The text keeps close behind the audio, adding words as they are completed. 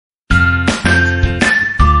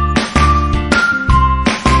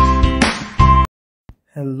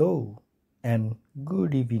Hello and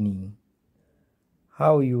good evening.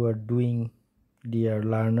 How you are doing, dear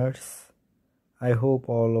learners? I hope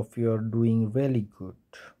all of you are doing really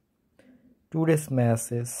good. Today's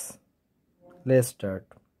message, let's start.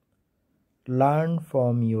 Learn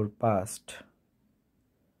from your past.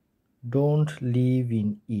 Don't live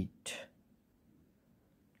in it.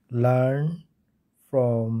 Learn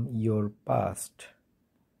from your past.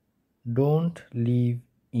 Don't live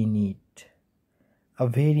in it. A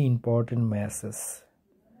very important message.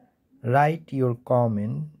 Write your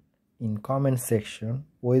comment in comment section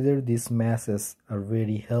whether these messages are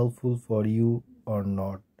very helpful for you or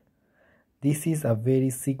not. This is a very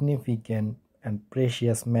significant and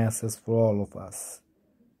precious message for all of us.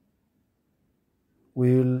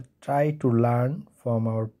 We will try to learn from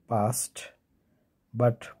our past,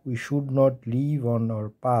 but we should not live on our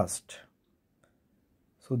past.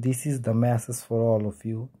 So this is the message for all of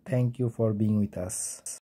you. Thank you for being with us.